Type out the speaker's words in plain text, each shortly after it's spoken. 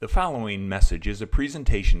The following message is a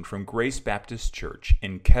presentation from Grace Baptist Church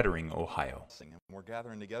in Kettering, Ohio. We're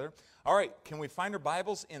gathering together. All right, can we find our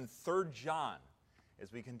Bibles in 3 John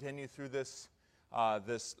as we continue through this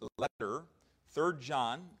letter? 3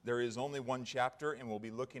 John, there is only one chapter, and we'll be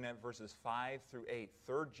looking at verses 5 through 8.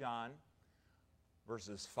 3 John,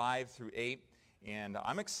 verses 5 through 8. And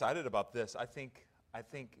I'm excited about this. I think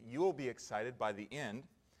you'll be excited by the end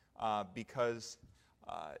because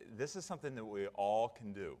this is something that we all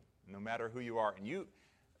can do, no matter who you are. And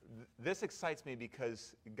this excites me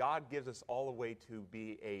because God gives us all a way to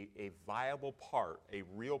be a viable part, a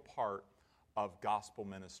real part of gospel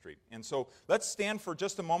ministry. And so let's stand for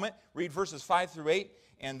just a moment, read verses 5 through 8,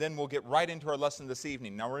 and then we'll get right into our lesson this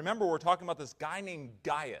evening. Now remember, we're talking about this guy named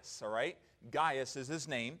Gaius, all right? Gaius is his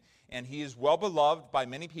name, and he is well beloved by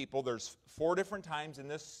many people. There's 4 different times in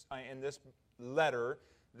this letter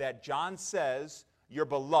that John says, "You're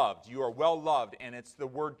beloved, you are well loved," and it's the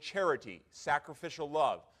word charity, sacrificial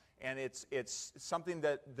love. And it's something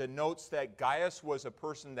that denotes that Gaius was a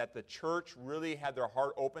person that the church really had their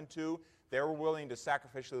heart open to. They were willing to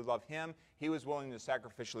sacrificially love him. He was willing to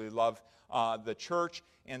sacrificially love the church.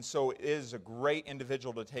 And so it is a great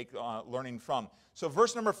individual to take learning from. So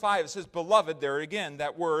verse number 5, it says, "Beloved," there again,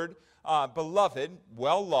 that word, beloved,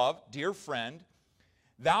 well loved, dear friend,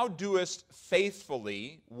 "thou doest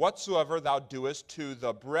faithfully whatsoever thou doest to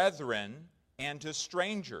the brethren and to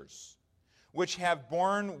strangers, which have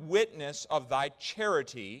borne witness of thy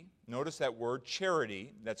charity," notice that word,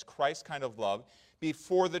 charity, that's Christ's kind of love,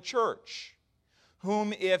 "before the church,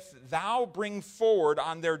 whom if thou bring forward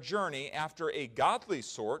on their journey after a godly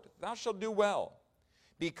sort, thou shalt do well.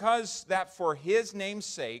 Because that for his name's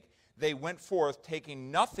sake they went forth, taking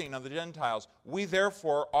nothing of the Gentiles. We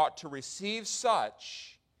therefore ought to receive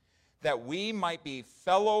such, that we might be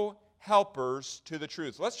fellow helpers to the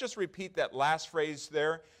truth." Let's just repeat that last phrase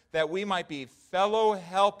there, that we might be fellow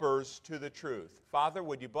helpers to the truth. Father,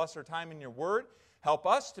 would you bless our time in your word? Help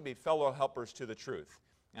us to be fellow helpers to the truth.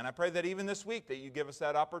 And I pray that even this week that you give us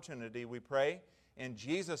that opportunity. We pray in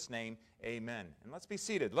Jesus' name, amen. And let's be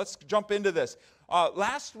seated. Let's jump into this.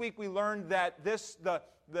 Last week we learned that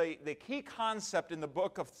the key concept in the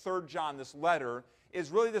book of 3 John, this letter,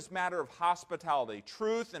 is really this matter of hospitality.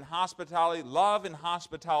 Truth and hospitality, love and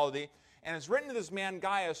hospitality. And it's written to this man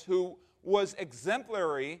Gaius, who was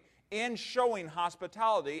exemplary in showing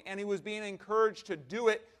hospitality, and he was being encouraged to do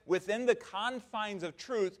it within the confines of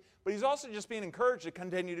truth, but he's also just being encouraged to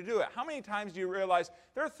continue to do it. How many times do you realize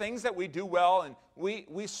there are things that we do well and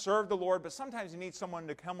we serve the Lord, but sometimes you need someone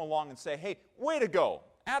to come along and say, "Hey, way to go,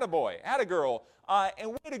 attaboy, attagirl,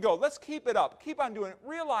 and way to go, let's keep it up, keep on doing it.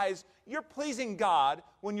 Realize you're pleasing God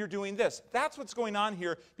when you're doing this." That's what's going on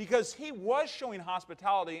here, because he was showing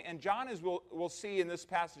hospitality, and John, as we'll see in this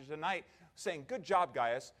passage tonight, saying, "Good job,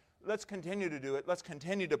 Gaius. Let's continue to do it. Let's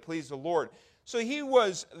continue to please the Lord." So he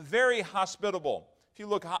was very hospitable. If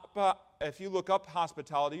you look up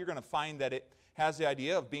hospitality, you're going to find that it has the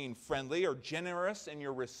idea of being friendly or generous in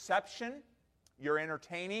your reception, your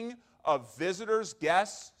entertaining of visitors,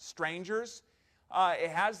 guests, strangers. It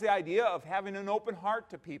has the idea of having an open heart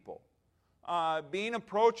to people, being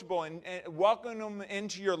approachable and welcoming them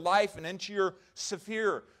into your life and into your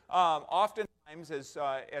sphere. Oftentimes,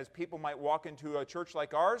 as people might walk into a church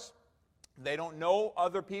like ours, they don't know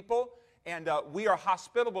other people, and we are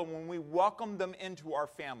hospitable when we welcome them into our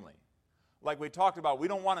family. Like we talked about, we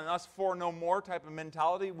don't want an us for no more type of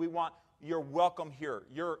mentality. We want, "You're welcome here.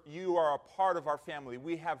 You are a part of our family.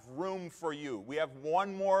 We have room for you. We have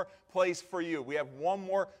one more place for you. We have one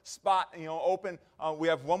more spot, open. We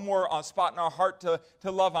have one more spot in our heart to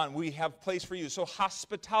love on. We have place for you." So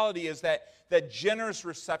hospitality is that generous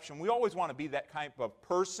reception. We always want to be that type of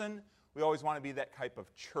person. We always want to be that type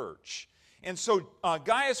of church. And so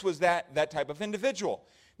Gaius was that type of individual.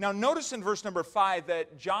 Now notice in verse number 5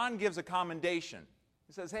 that John gives a commendation.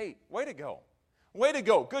 He says, "Hey, way to go. Way to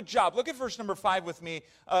go. Good job." Look at verse number 5 with me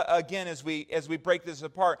again as we break this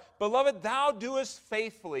apart. "Beloved, thou doest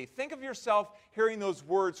faithfully." Think of yourself hearing those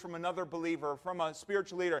words from another believer, from a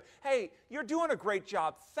spiritual leader. "Hey, you're doing a great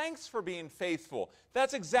job. Thanks for being faithful."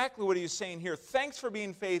 That's exactly what he's saying here. Thanks for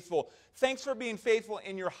being faithful. Thanks for being faithful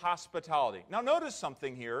in your hospitality. Now notice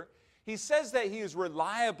something here. He says that he is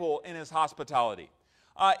reliable in his hospitality.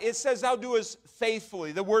 It says, "Thou doest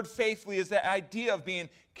faithfully." The word faithfully is the idea of being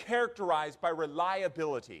characterized by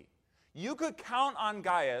reliability. You could count on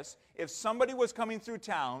Gaius if somebody was coming through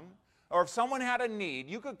town, or if someone had a need.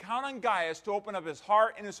 You could count on Gaius to open up his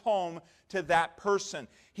heart and his home to that person.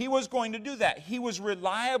 He was going to do that. He was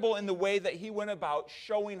reliable in the way that he went about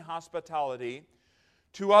showing hospitality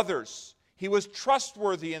to others. He was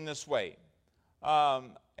trustworthy in this way.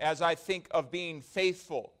 as I think of being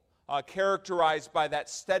faithful, characterized by that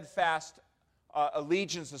steadfast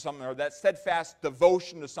allegiance to something, or that steadfast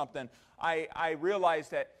devotion to something, I realize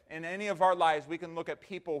that in any of our lives, we can look at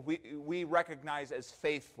people we recognize as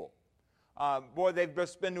faithful. Boy, they've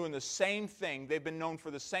just been doing the same thing. They've been known for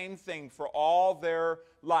the same thing for all their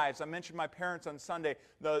lives. I mentioned my parents on Sunday.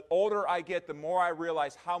 The older I get, the more I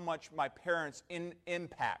realize how much my parents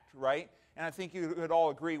impact, right? And I think you could all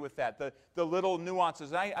agree with that. The little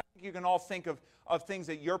nuances. I think you can all think of things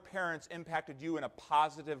that your parents impacted you in a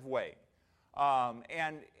positive way.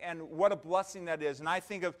 And what a blessing that is. And I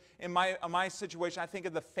think of, in my situation, I think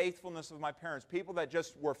of the faithfulness of my parents. People that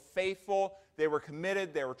just were faithful, they were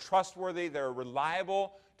committed, they were trustworthy, they were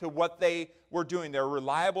reliable to what they were doing. They were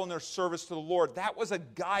reliable in their service to the Lord. That was a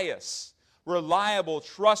Gaius. Reliable,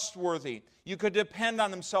 trustworthy. You could depend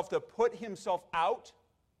on himself to put himself out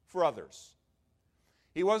for others.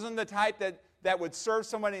 He wasn't the type that would serve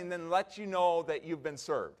somebody and then let you know that you've been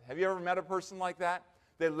served. Have you ever met a person like that?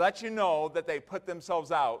 They let you know that they put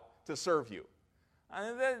themselves out to serve you.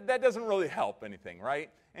 That doesn't really help anything, right?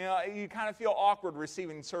 You kind of feel awkward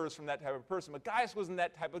receiving service from that type of person. But Gaius wasn't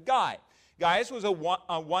that type of guy. Gaius was a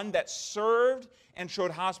one that served and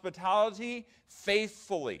showed hospitality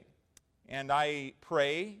faithfully. And I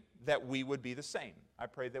pray that we would be the same. I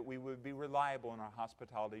pray that we would be reliable in our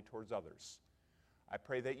hospitality towards others. I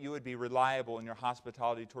pray that you would be reliable in your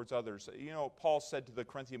hospitality towards others. You know, Paul said to the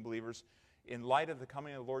Corinthian believers, in light of the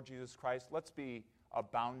coming of the Lord Jesus Christ, let's be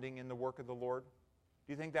abounding in the work of the Lord.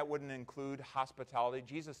 Do you think that wouldn't include hospitality?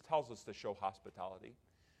 Jesus tells us to show hospitality.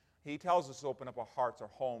 He tells us to open up our hearts, our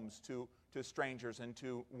homes to strangers and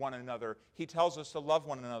to one another. He tells us to love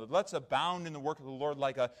one another. Let's abound in the work of the Lord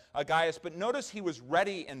like a Gaius. But notice he was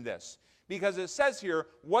ready in this, because it says here,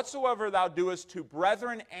 whatsoever thou doest to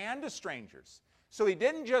brethren and to strangers. So he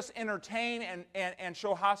didn't just entertain and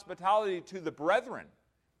show hospitality to the brethren.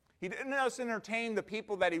 He didn't just entertain the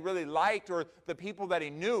people that he really liked or the people that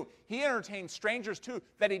he knew. He entertained strangers too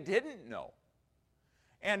that he didn't know.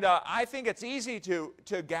 And I think it's easy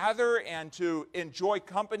to gather and to enjoy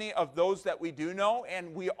company of those that we do know,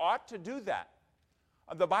 and we ought to do that.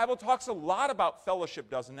 The Bible talks a lot about fellowship,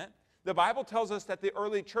 doesn't it? The Bible tells us that the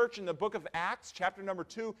early church in the book of Acts, chapter number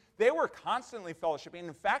 2, they were constantly fellowshipping.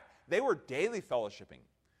 In fact, they were daily fellowshipping.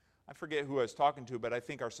 I forget who I was talking to, but I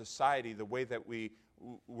think our society, the way that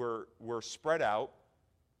we're spread out,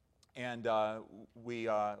 and we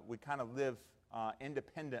kind of live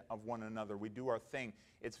independent of one another. We do our thing.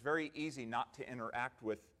 It's very easy not to interact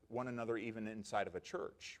with one another even inside of a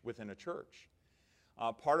church, within a church.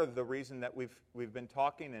 Part of the reason that we've been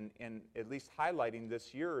talking and at least highlighting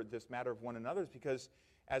this year this matter of one another is because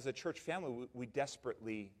as a church family we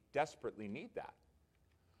desperately need that.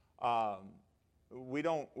 We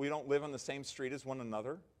don't live on the same street as one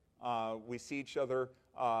another. We see each other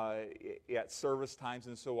at service times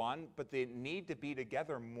and so on, but the need to be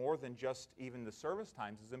together more than just even the service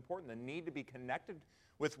times is important. The need to be connected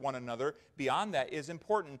with one another beyond that is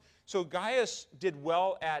important. So Gaius did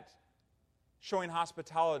well at showing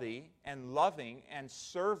hospitality and loving and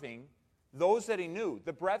serving those that he knew,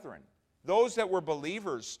 the brethren, those that were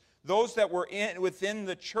believers, those that were within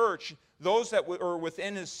the church, those that were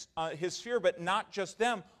within his sphere, but not just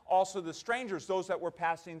them, also the strangers, those that were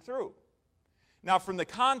passing through. Now, from the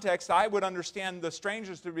context, I would understand the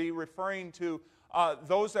strangers to be referring to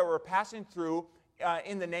those that were passing through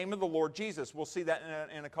in the name of the Lord Jesus. We'll see that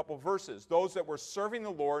in a couple of verses. Those that were serving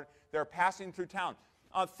the Lord, they're passing through town.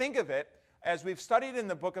 Think of it, as we've studied in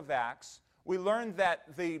the book of Acts, we learned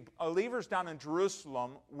that the believers down in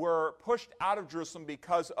Jerusalem were pushed out of Jerusalem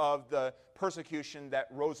because of the persecution that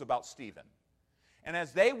rose about Stephen. And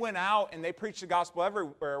as they went out and they preached the gospel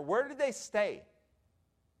everywhere, where did they stay?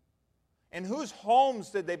 In whose homes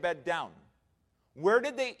did they bed down? Where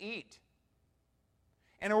did they eat?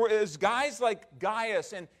 And it was guys like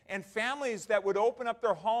Gaius and families that would open up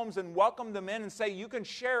their homes and welcome them in and say, you can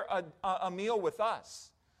share a meal with us.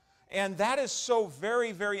 And that is so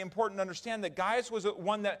very, very important to understand that Gaius was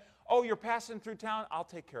one that, oh, you're passing through town, I'll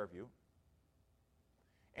take care of you.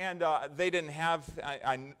 And they didn't have,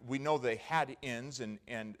 we know they had inns and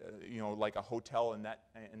like a hotel in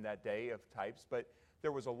that day of types, but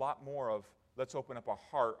there was a lot more of, let's open up our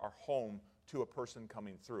heart, our home, to a person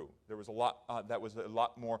coming through. There was a lot, that was a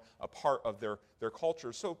lot more a part of their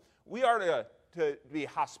culture. So we are to be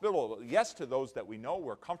hospitable, yes, to those that we know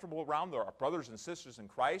we're comfortable around. They're our brothers and sisters in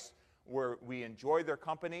Christ, where we enjoy their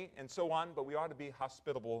company and so on, but we ought to be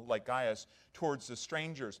hospitable like Gaius towards the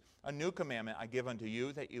strangers. A new commandment I give unto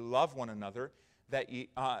you, that you love one another, that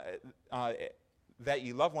that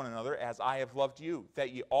ye love one another as I have loved you,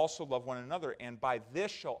 that ye also love one another. And by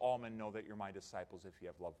this shall all men know that you're my disciples, if ye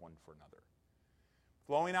have loved one for another.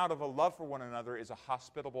 Flowing out of a love for one another is a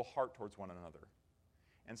hospitable heart towards one another.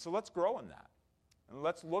 And so let's grow in that. And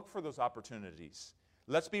let's look for those opportunities.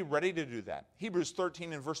 Let's be ready to do that. Hebrews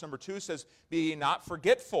 13 and verse number 2 says, Be ye not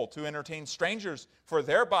forgetful to entertain strangers, for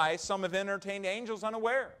thereby some have entertained angels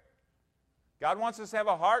unaware. God wants us to have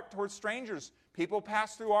a heart towards strangers. People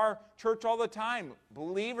pass through our church all the time.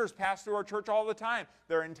 Believers pass through our church all the time.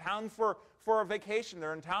 They're in town for a vacation.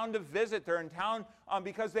 They're in town to visit. They're in town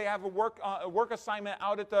because they have a work assignment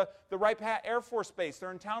out at the Wright-Patt Air Force Base.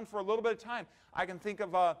 They're in town for a little bit of time. I can think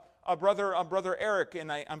of brother Eric,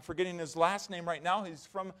 and I'm forgetting his last name right now. He's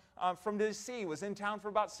from D.C. He was in town for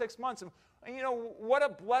about 6 months. And you know, what a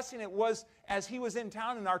blessing it was as he was in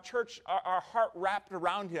town and our church, our heart wrapped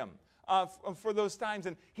around him. For those times,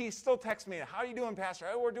 and he still texts me, how are you doing, Pastor?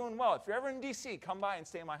 Oh, we're doing well. If you're ever in D.C., come by and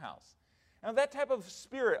stay in my house. Now, that type of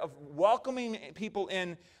spirit of welcoming people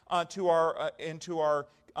in into our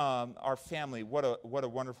family, what a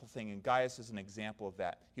wonderful thing. And Gaius is an example of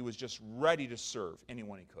that. He was just ready to serve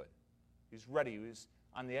anyone he could. He was ready. He was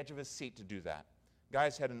on the edge of his seat to do that.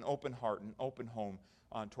 Gaius had an open heart, an open home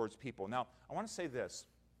towards people. Now, I want to say this.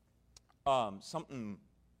 Something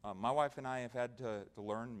my wife and I have had to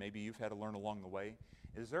learn, maybe you've had to learn along the way,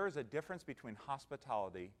 is there is a difference between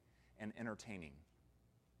hospitality and entertaining.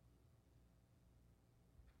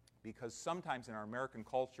 Because sometimes in our American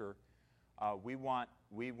culture, we want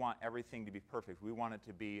everything to be perfect. We want it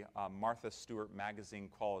to be Martha Stewart magazine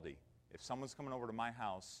quality. If someone's coming over to my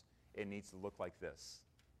house, it needs to look like this,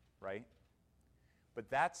 right? But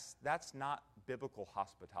that's not biblical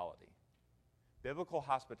hospitality. Biblical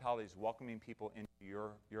hospitality is welcoming people into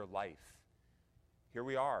your life. Here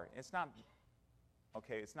we are. It's not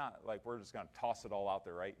like we're just going to toss it all out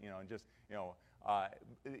there, right?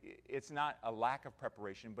 It's not a lack of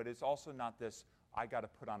preparation, but it's also not this, I got to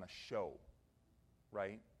put on a show,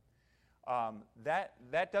 right?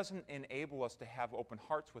 That doesn't enable us to have open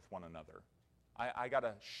hearts with one another. I got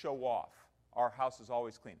to show off. Our house is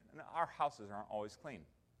always clean. And our houses aren't always clean.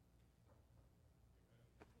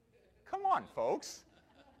 Come on, folks.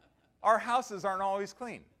 Our houses aren't always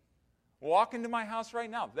clean. Walk into my house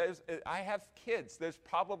right now. I have kids. There's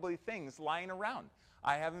probably things lying around.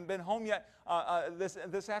 I haven't been home yet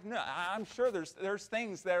this afternoon. I'm sure there's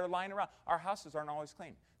things that are lying around. Our houses aren't always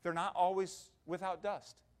clean. They're not always without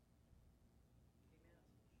dust.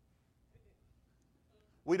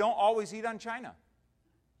 We don't always eat on china.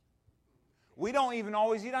 We don't even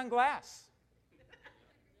always eat on glass.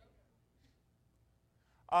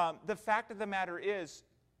 The fact of the matter is,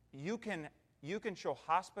 you can show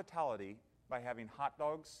hospitality by having hot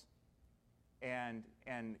dogs and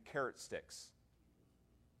carrot sticks.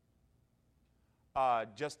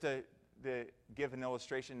 Just to give an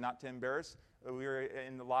illustration, not to embarrass, we were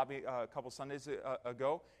in the lobby a couple Sundays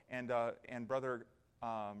ago, and Brother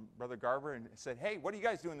Garver said, "Hey, what are you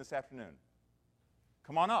guys doing this afternoon?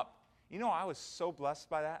 Come on up." You know, I was so blessed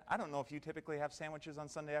by that. I don't know if you typically have sandwiches on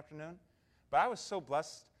Sunday afternoon, but I was so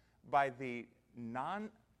blessed by the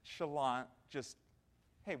nonchalant, just,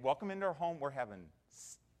 hey, welcome into our home. We're having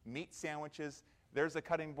meat sandwiches. There's a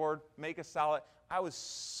cutting board. Make a salad. I was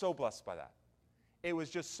so blessed by that. It was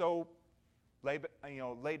just so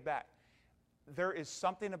laid back. There is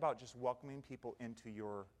something about just welcoming people into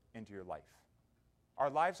your life. Our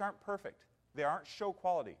lives aren't perfect. They aren't show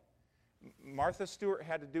quality. Martha Stewart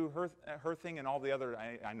had to do her thing, and all the other,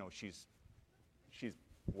 I know she's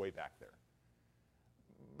way back there.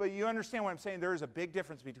 But you understand what I'm saying? There is a big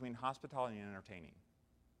difference between hospitality and entertaining.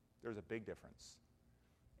 There's a big difference.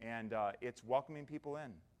 And it's welcoming people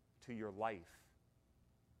in to your life.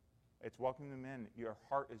 It's welcoming them in. Your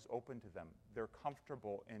heart is open to them. They're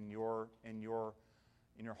comfortable in your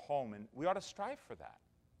home. And we ought to strive for that.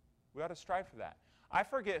 We ought to strive for that. I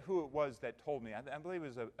forget who it was that told me. I believe it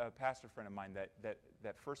was a pastor friend of mine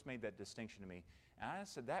that first made that distinction to me. And I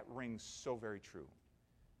said, that rings so very true.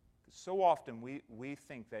 So often we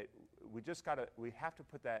think that we have to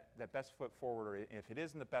put that best foot forward, or if it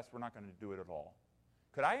isn't the best, we're not going to do it at all.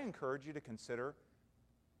 Could I encourage you to consider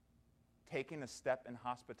taking a step in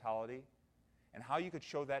hospitality and how you could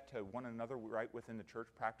show that to one another right within the church,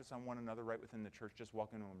 practice on one another right within the church, just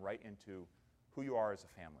welcoming them right into who you are as a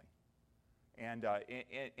family. And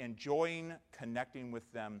enjoying connecting with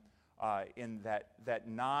them in that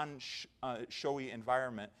non-showy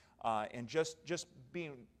environment, and just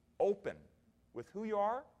being open with who you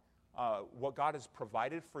are, what God has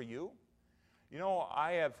provided for you. You know,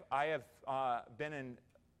 I have been in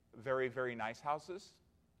very, very nice houses.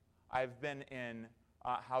 I've been in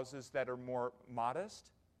houses that are more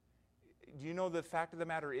modest. Do you know the fact of the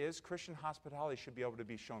matter is Christian hospitality should be able to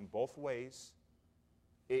be shown both ways.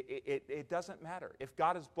 It doesn't matter. If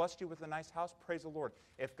God has blessed you with a nice house, praise the Lord.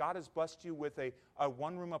 If God has blessed you with a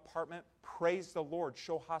one-room apartment, praise the Lord.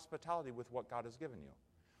 Show hospitality with what God has given you.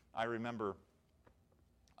 I remember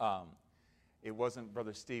it wasn't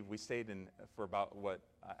Brother Steve. We stayed in for about what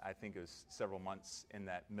I think it was several months in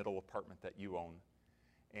that middle apartment that you own.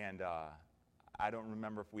 And I don't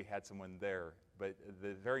remember if we had someone there, but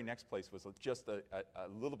the very next place was just a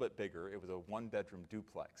little bit bigger. It was a one-bedroom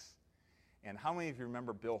duplex. And how many of you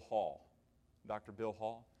remember Bill Hall, Dr. Bill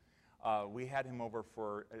Hall? We had him over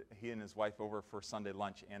he and his wife over for Sunday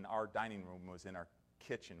lunch, and our dining room was in our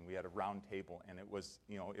kitchen. We had a round table, and it was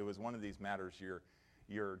one of these matters.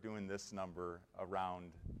 You're doing this number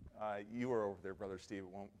around. You were over there, Brother Steve, at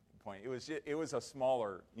one point. It was a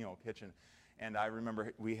smaller, kitchen, and I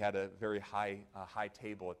remember we had a very high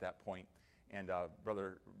table at that point, and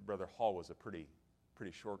Brother Hall was a pretty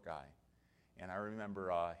short guy, and I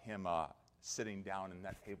remember him sitting down and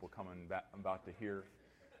that table coming back, about to hear.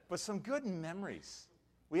 But some good memories.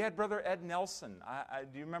 We had Brother Ed Nelson.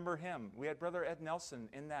 Do you remember him? We had Brother Ed Nelson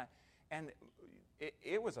in that. And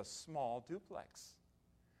it was a small duplex.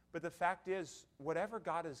 But the fact is, whatever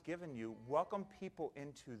God has given you, welcome people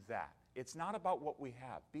into that. It's not about what we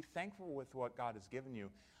have. Be thankful with what God has given you.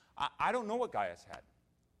 I don't know what Gaius had.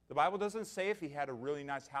 The Bible doesn't say if he had a really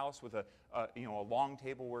nice house with a long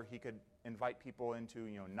table where he could invite people into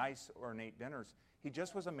nice ornate dinners. He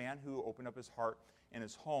just was a man who opened up his heart and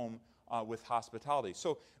his home with hospitality.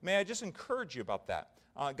 So may I just encourage you about that.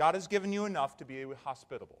 God has given you enough to be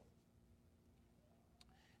hospitable.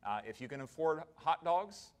 If you can afford hot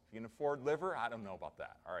dogs, if you can afford liver, I don't know about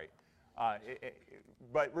that. All right.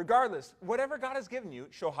 But regardless, whatever God has given you,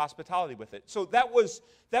 show hospitality with it. So that was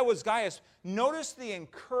Gaius. Notice the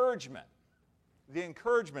encouragement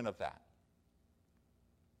of that.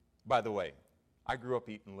 By the way, I grew up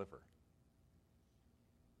eating liver.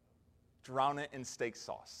 Drown it in steak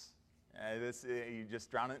sauce. You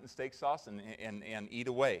just drown it in steak sauce and eat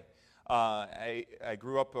away. I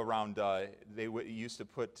grew up around, they used to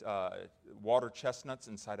put water chestnuts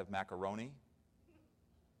inside of macaroni.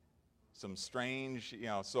 Some strange,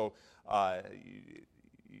 so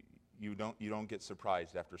you don't get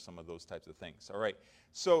surprised after some of those types of things. All right.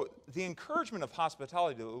 So the encouragement of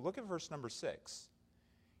hospitality. Look at verse number 6.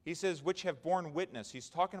 He says, "Which have borne witness." He's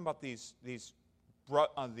talking about these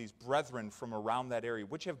brethren from around that area,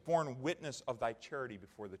 which have borne witness of thy charity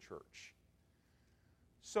before the church.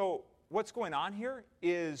 So what's going on here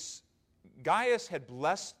is Gaius had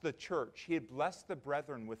blessed the church. He had blessed the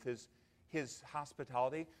brethren with his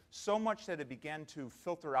hospitality, so much that it began to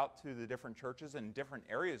filter out to the different churches and different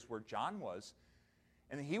areas where John was.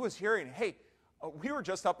 And he was hearing, hey, we were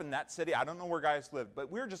just up in that city. I don't know where Gaius lived, but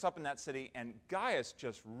we were just up in that city, and Gaius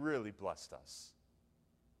just really blessed us.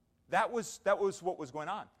 That was what was going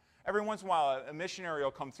on. Every once in a while, a missionary will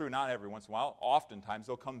come through. Not every once in a while. Oftentimes,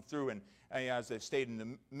 they'll come through, and as they've stayed in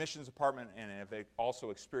the missions department, and if they've also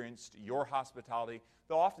experienced your hospitality,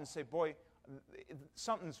 they'll often say, boy,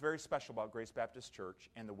 something's very special about Grace Baptist Church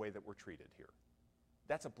and the way that we're treated here.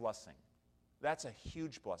 That's a blessing. That's a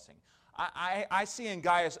huge blessing. I see in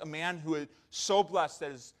Gaius a man who is so blessed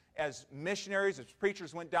that as missionaries, as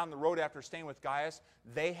preachers went down the road after staying with Gaius,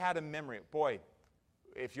 they had a memory. Boy,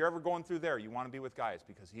 if you're ever going through there, you want to be with Gaius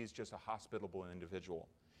because he's just a hospitable individual.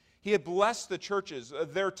 He had blessed the churches.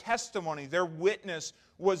 Their testimony, their witness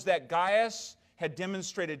was that Gaius had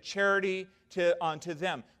demonstrated charity unto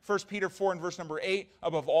them. 1 Peter 4 and verse number 8,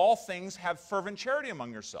 above all things, have fervent charity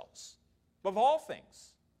among yourselves. Above all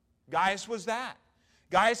things. Gaius was that.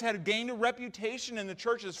 Gaius had gained a reputation in the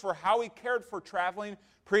churches for how he cared for traveling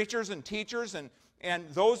preachers and teachers and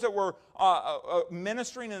those that were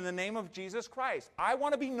ministering in the name of Jesus Christ. I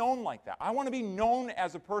want to be known like that. I want to be known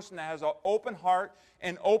as a person that has an open heart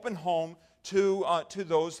and open home to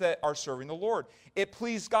those that are serving the Lord. It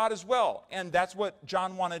pleased God as well, and that's what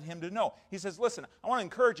John wanted him to know. He says, listen, I want to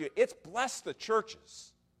encourage you. It's blessed the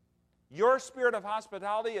churches. Your spirit of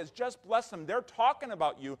hospitality has just blessed them. They're talking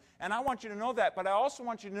about you, and I want you to know that, but I also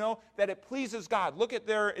want you to know that it pleases God. Look at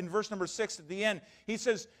there in verse number 6 at the end. He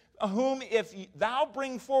says, whom if thou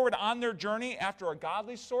bring forward on their journey after a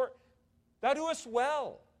godly sort, thou doest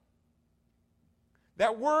well.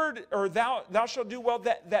 That word, or thou shalt do well,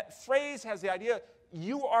 that phrase has the idea,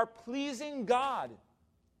 you are pleasing God.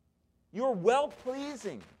 You're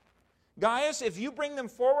well-pleasing. Gaius, if you bring them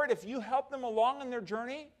forward, if you help them along in their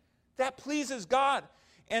journey, that pleases God.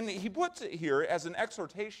 And he puts it here as an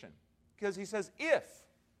exhortation, because he says, if.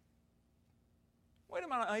 Wait a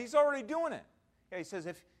minute, he's already doing it. Yeah, he says,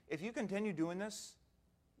 if you continue doing this,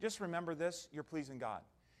 just remember this, you're pleasing God.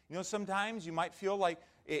 You know, sometimes you might feel like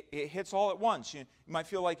it hits all at once. You might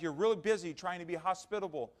feel like you're really busy trying to be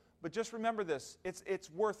hospitable. But just remember this, it's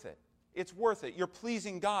worth it. It's worth it. You're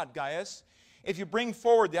pleasing God, Gaius. If you bring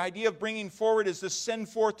forward, the idea of bringing forward is to send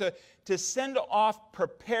forth, to send off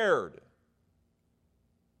prepared.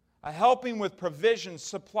 Helping with provisions,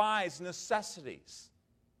 supplies, necessities.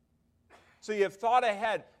 So you have thought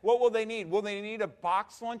ahead. What will they need? Will they need a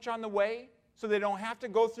box lunch on the way so they don't have to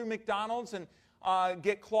go through McDonald's and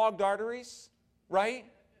get clogged arteries? Right?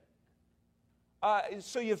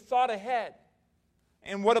 So you've thought ahead.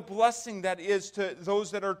 And what a blessing that is to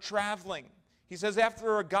those that are traveling. He says,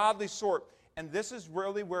 after a godly sort. And this is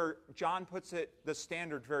really where John puts it, the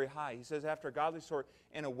standard very high. He says, after a godly sort,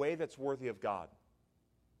 in a way that's worthy of God.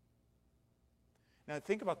 Now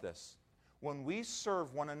think about this. When we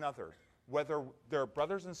serve one another, whether they're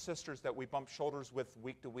brothers and sisters that we bump shoulders with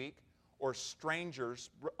week to week, or strangers,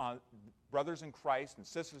 brothers in Christ and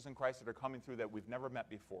sisters in Christ that are coming through that we've never met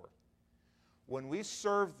before, when we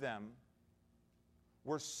serve them,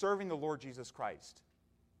 we're serving the Lord Jesus Christ.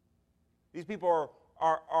 These people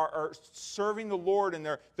are serving the Lord, and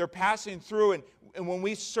they're passing through, and when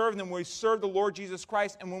we serve them, we serve the Lord Jesus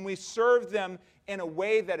Christ, and when we serve them in a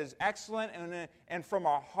way that is excellent and from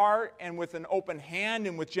our heart and with an open hand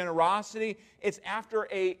and with generosity, it's after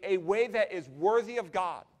a way that is worthy of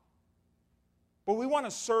God. But we want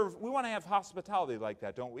to serve, we want to have hospitality like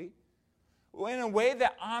that, don't we? In a way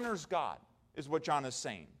that honors God, is what John is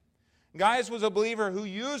saying. Gaius was a believer who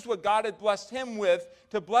used what God had blessed him with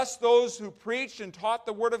to bless those who preached and taught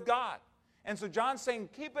the Word of God. And so John's saying,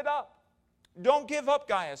 keep it up. Don't give up,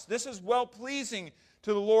 Gaius. This is well-pleasing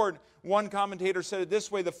to the Lord. One commentator said it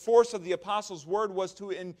this way: the force of the apostles' word was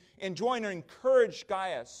to enjoin and encourage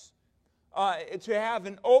Gaius to have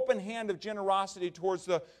an open hand of generosity towards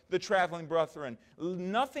the traveling brethren.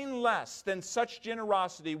 Nothing less than such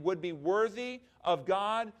generosity would be worthy of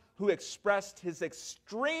God, who expressed his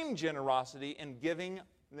extreme generosity in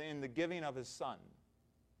the giving of his Son.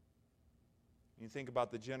 You think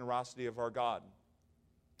about the generosity of our God.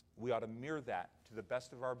 We ought to mirror that to the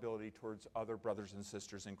best of our ability towards other brothers and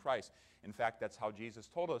sisters in Christ. In fact, that's how Jesus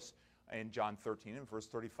told us in John 13 and verse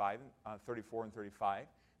 34 and 35,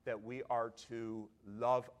 that we are to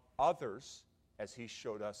love others as he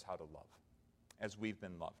showed us how to love, as we've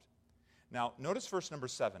been loved. Now, notice verse number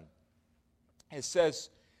 7. It says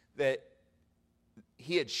that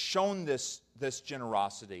he had shown this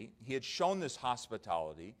generosity, he had shown this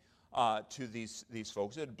hospitality to these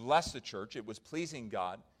folks. It had blessed the church, it was pleasing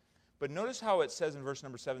God. But notice how it says in verse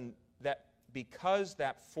number 7 that because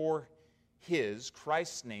that for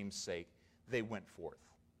Christ's name's sake, they went forth.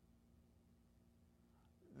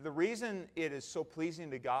 The reason it is so pleasing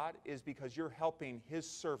to God is because you're helping his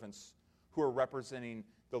servants who are representing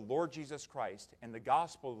the Lord Jesus Christ and the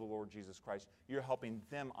gospel of the Lord Jesus Christ. You're helping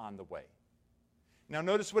them on the way. Now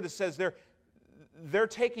notice what it says there. They're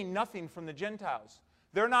taking nothing from the Gentiles.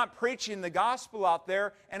 They're not preaching the gospel out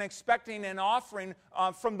there and expecting an offering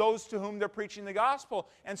from those to whom they're preaching the gospel.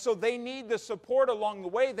 And so they need the support along the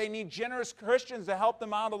way. They need generous Christians to help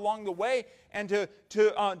them out along the way and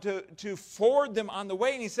to forward them on the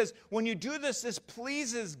way. And he says, when you do this, this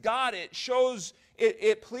pleases God.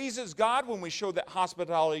 It pleases God when we show that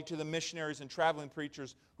hospitality to the missionaries and traveling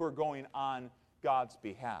preachers who are going on God's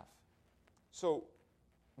behalf. So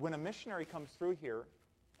when a missionary comes through here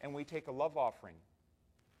and we take a love offering,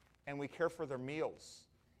 and we care for their meals,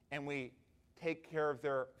 and we take care of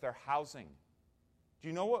their housing, do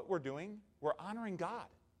you know what we're doing? We're honoring God.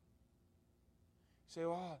 You say,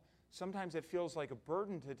 oh, sometimes it feels like a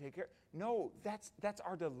burden to take care. No, that's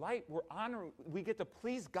our delight. We get to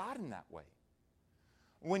please God in that way.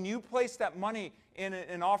 When you place that money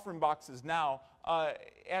in offering boxes now,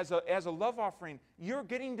 as a love offering, you're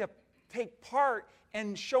getting to take part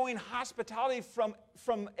in showing hospitality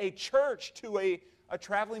from a church to a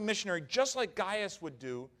traveling missionary, just like Gaius would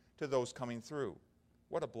do to those coming through.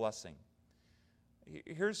 What a blessing.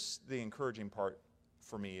 Here's the encouraging part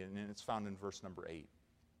for me, and it's found in verse number 8.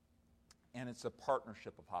 And it's a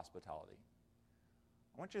partnership of hospitality.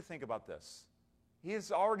 I want you to think about this. He is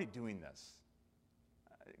already doing this.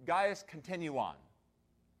 Gaius, continue on.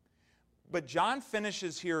 But John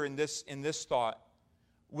finishes here in this thought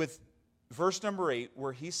with verse number 8,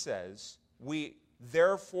 where he says, we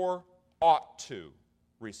therefore ought to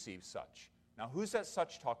receive such. Now, who's that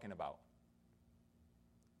such talking about?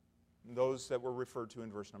 Those that were referred to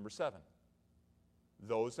in verse number 7.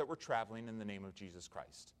 Those that were traveling in the name of Jesus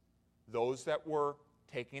Christ. Those that were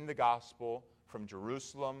taking the gospel from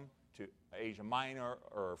Jerusalem to Asia Minor,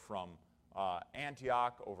 or from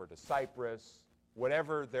Antioch, over to Cyprus,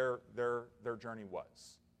 whatever their journey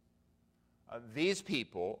was. These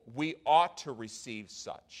people, we ought to receive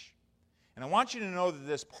such. And I want you to know that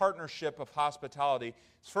this partnership of hospitality,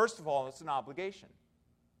 first of all, it's an obligation.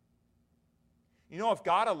 You know, if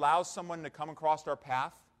God allows someone to come across our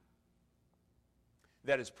path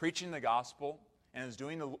that is preaching the gospel and is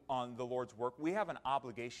doing the Lord's work, we have an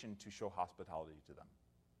obligation to show hospitality to them.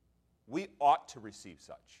 We ought to receive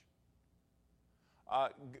such.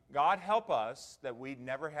 God help us that we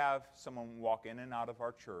never have someone walk in and out of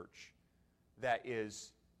our church that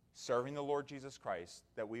is serving the Lord Jesus Christ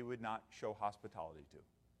that we would not show hospitality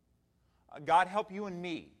to. God help you and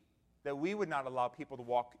me that we would not allow people to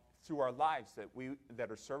walk through our lives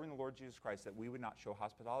that are serving the Lord Jesus Christ that we would not show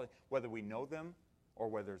hospitality, whether we know them or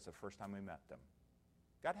whether it's the first time we met them.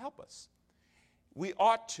 God help us. We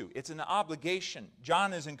ought to. It's an obligation.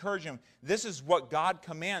 John is encouraging them. This is what God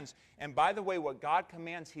commands. And by the way, what God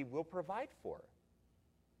commands, He will provide for.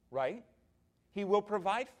 Right? He will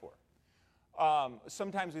provide for.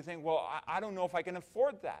 Sometimes we think, well, I don't know if I can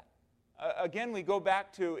afford that. Again, we go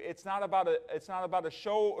back to it's not about a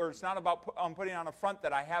show, or it's not about putting on a front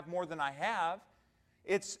that I have more than I have.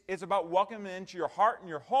 It's about welcoming them into your heart and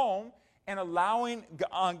your home and allowing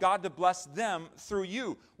God to bless them through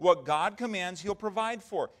you. What God commands, He'll provide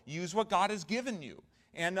for. Use what God has given you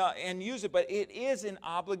and use it. But it is an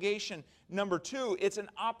obligation. Number two, it's an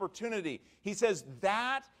opportunity. He says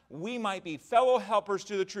that we might be fellow helpers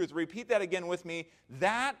to the truth. Repeat that again with me.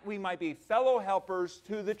 That we might be fellow helpers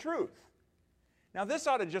to the truth. Now, this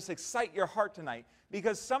ought to just excite your heart tonight,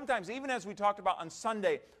 because sometimes, even as we talked about on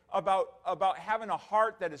Sunday, about having a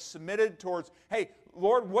heart that is submitted towards, hey,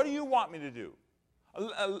 Lord, what do you want me to do?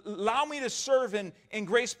 Allow me to serve in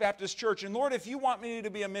Grace Baptist Church. And Lord, if you want me to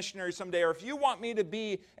be a missionary someday, or if you want me to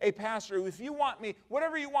be a pastor, if you want me,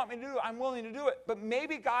 whatever you want me to do, I'm willing to do it. But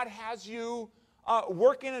maybe God has you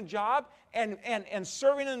working a job and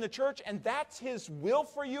serving in the church, and that's His will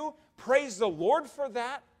for you. Praise the Lord for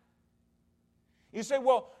that. You say,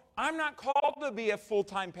 well, I'm not called to be a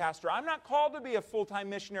full-time pastor. I'm not called to be a full-time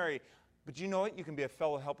missionary. But you know what? You can be a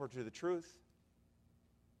fellow helper to the truth.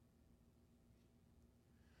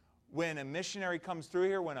 When a missionary comes through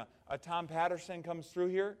here, when a Tom Patterson comes through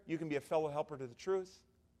here, you can be a fellow helper to the truth.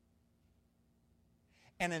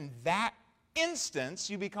 And in that instance,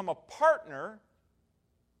 you become a partner.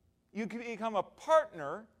 You can become a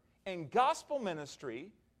partner in gospel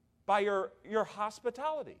ministry by your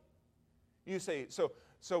hospitality. You say,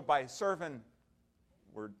 so by serving,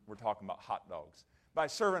 we're talking about hot dogs. By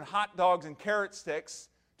serving hot dogs and carrot sticks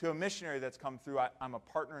to a missionary that's come through, I'm a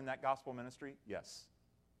partner in that gospel ministry? Yes.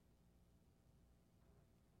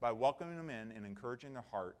 By welcoming them in and encouraging their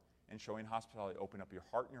heart and showing hospitality, open up your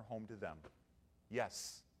heart and your home to them.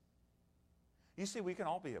 Yes. You see, we can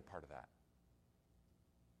all be a part of that.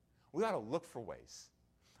 We ought to look for ways.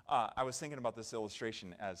 I was thinking about this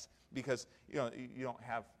illustration because you don't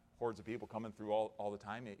have hordes of people coming through all the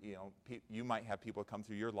time. You might have people come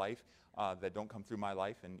through your life that don't come through my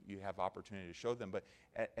life, and you have opportunity to show them. But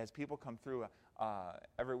as people come through,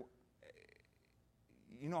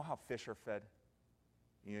 you know how fish are fed?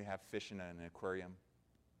 You have fish in an aquarium,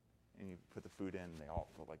 and you put the food in, and they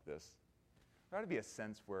all go like this. There ought to be a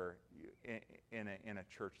sense where in a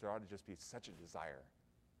church there ought to just be such a desire.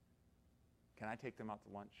 Can I take them out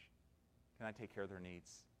to lunch? Can I take care of their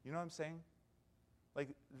needs? You know what I'm saying? Like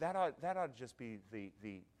that ought to just be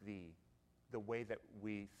the way that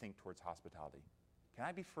we think towards hospitality. Can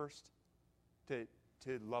I be first to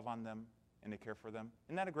love on them and to care for them?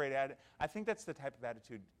 Isn't that a great attitude? I think that's the type of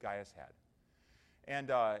attitude Gaius had.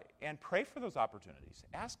 And pray for those opportunities.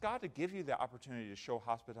 Ask God to give you the opportunity to show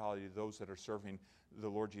hospitality to those that are serving the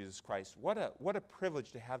Lord Jesus Christ. What a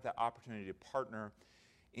privilege to have that opportunity to partner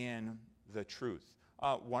in the truth.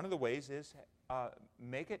 One of the ways is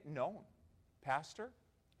make it known. Pastor,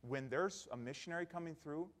 when there's a missionary coming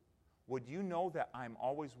through, would you know that I'm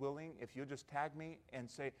always willing, if you'll just tag me and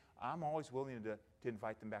say, I'm always willing to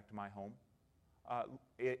invite them back to my home?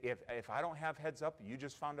 If I don't have heads up, you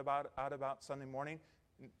just found out about Sunday morning,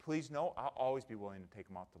 please know I'll always be willing to take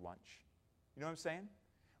them out to lunch. You know what I'm saying?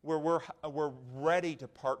 We're ready to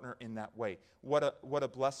partner in that way. What a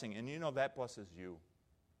blessing. And you know that blesses you.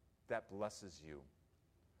 That blesses you.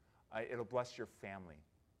 It'll bless your family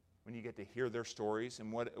when you get to hear their stories,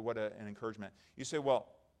 and what an encouragement. You say, well,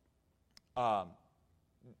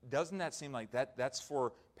 doesn't that seem like that's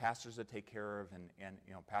for pastors to take care of, and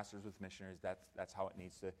pastors with missionaries, that's how it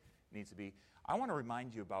needs to be. I want to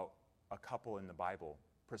remind you about a couple in the Bible,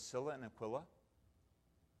 Priscilla and Aquila.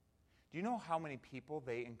 Do you know how many people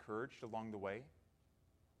they encouraged along the way?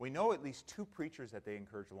 We know at least 2 preachers that they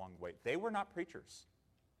encouraged along the way. They were not preachers.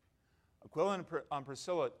 Aquila and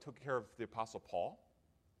Priscilla took care of the Apostle Paul.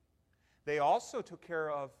 They also took care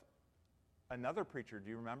of another preacher, do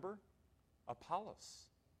you remember? Apollos.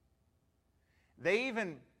 They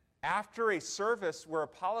even, after a service where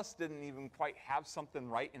Apollos didn't even quite have something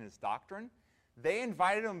right in his doctrine, they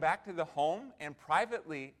invited him back to the home and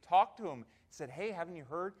privately talked to him. Said, hey, haven't you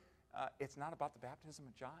heard? It's not about the baptism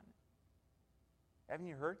of John. Haven't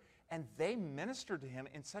you heard? And they ministered to him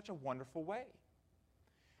in such a wonderful way.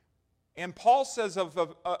 And Paul says of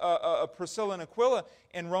Priscilla and Aquila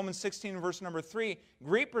in Romans 16, verse number 3,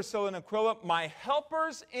 greet Priscilla and Aquila, my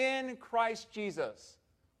helpers in Christ Jesus.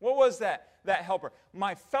 What was that helper?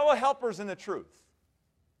 My fellow helpers in the truth.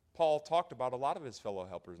 Paul talked about a lot of his fellow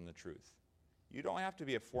helpers in the truth. You don't have to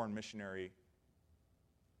be a foreign missionary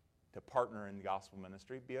to partner in the gospel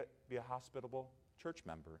ministry. Be a hospitable church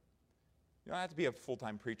member. You don't have to be a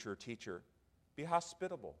full-time preacher or teacher. Be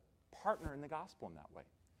hospitable. Partner in the gospel in that way.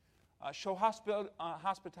 Show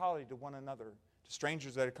hospitality to one another, to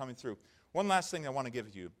strangers that are coming through. One last thing I want to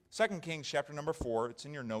give you. 2 Kings chapter number 4, it's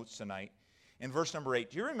in your notes tonight. In verse number 8,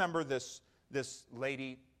 do you remember this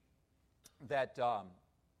lady that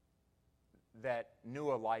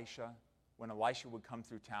knew Elisha when Elisha would come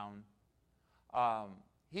through town?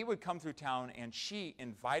 He would come through town and she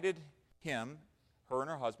invited him, her and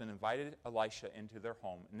her husband invited Elisha into their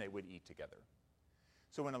home and they would eat together.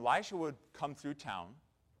 So when Elisha would come through town,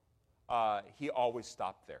 he always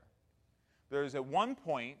stopped there. There's at one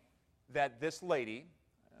point that this lady,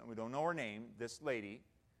 we don't know her name, this lady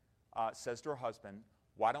says to her husband,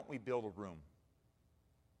 why don't we build a room?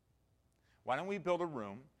 Why don't we build a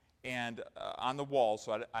room and on the wall,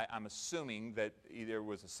 so I'm assuming that either it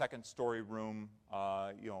was a second-story room,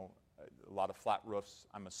 a lot of flat roofs.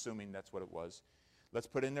 I'm assuming that's what it was. Let's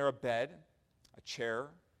put in there a bed, a chair,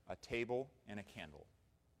 a table, and a candle,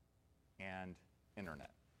 and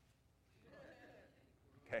internet.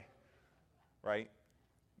 Okay, right?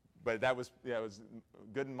 But that was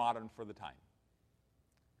good and modern for the time.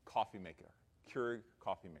 Coffee maker, Keurig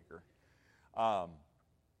coffee maker.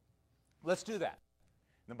 Let's do that.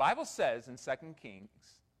 The Bible says in 2 Kings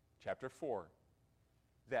chapter 4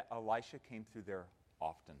 that Elisha came through there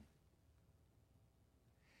often.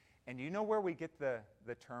 And you know where we get the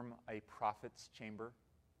term a prophet's chamber?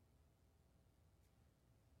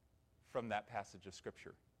 From that passage of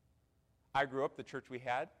Scripture. I grew up, the church we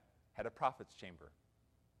had a prophet's chamber.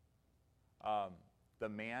 The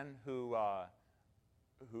man who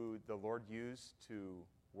the Lord used to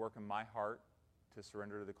work in my heart to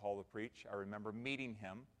surrender to the call to preach, I remember meeting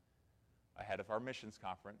him ahead of our missions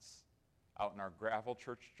conference out in our gravel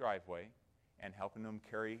church driveway and helping him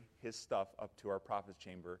carry his stuff up to our prophet's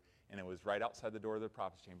chamber. And it was right outside the door of the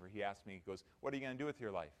prophet's chamber. He asked me, he goes, what are you going to do with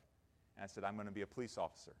your life? And I said, I'm going to be a police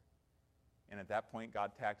officer. And at that point,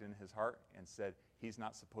 God tagged in his heart and said, he's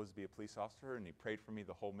not supposed to be a police officer. And he prayed for me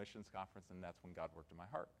the whole missions conference, and that's when God worked in my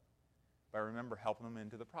heart. But I remember helping him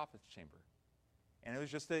into the prophet's chamber. And it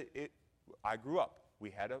was just I grew up. We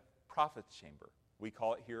had a prophet's chamber. We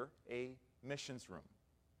call it here a missions room.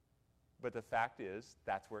 But the fact is,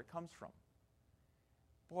 that's where it comes from.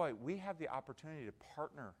 Boy, we have the opportunity to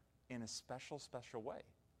partner in a special, special way.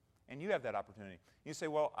 And you have that opportunity. You say,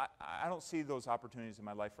 well, I don't see those opportunities in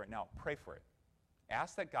my life right now. Pray for it.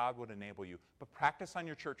 Ask that God would enable you. But practice on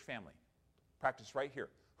your church family. Practice right here.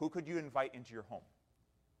 Who could you invite into your home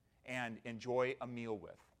and enjoy a meal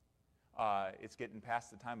with? It's getting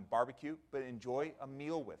past the time of barbecue, but enjoy a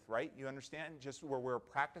meal with, right? You understand? Just where we're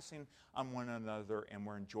practicing on one another and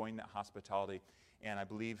we're enjoying that hospitality. And I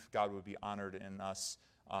believe God would be honored in us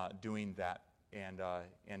doing that and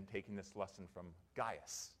taking this lesson from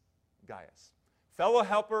Gaius. Fellow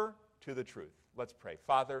helper to the truth. Let's pray.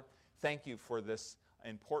 Father, thank you for this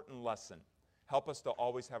important lesson. Help us to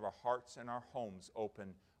always have our hearts and our homes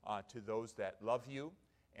open to those that love you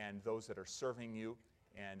and those that are serving you.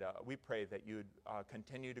 And we pray that you would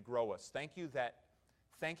continue to grow us. Thank you that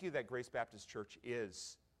Grace Baptist Church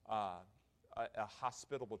is a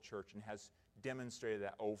hospitable church and has demonstrated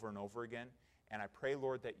that over and over again. And I pray,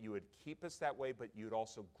 Lord, that you would keep us that way, but you would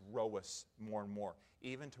also grow us more and more,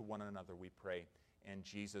 even to one another, we pray. In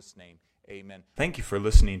Jesus' name, amen. Thank you for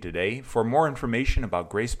listening today. For more information about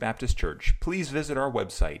Grace Baptist Church, please visit our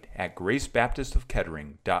website at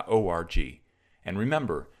gracebaptistofkettering.org. And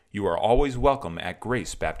remember, you are always welcome at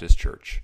Grace Baptist Church.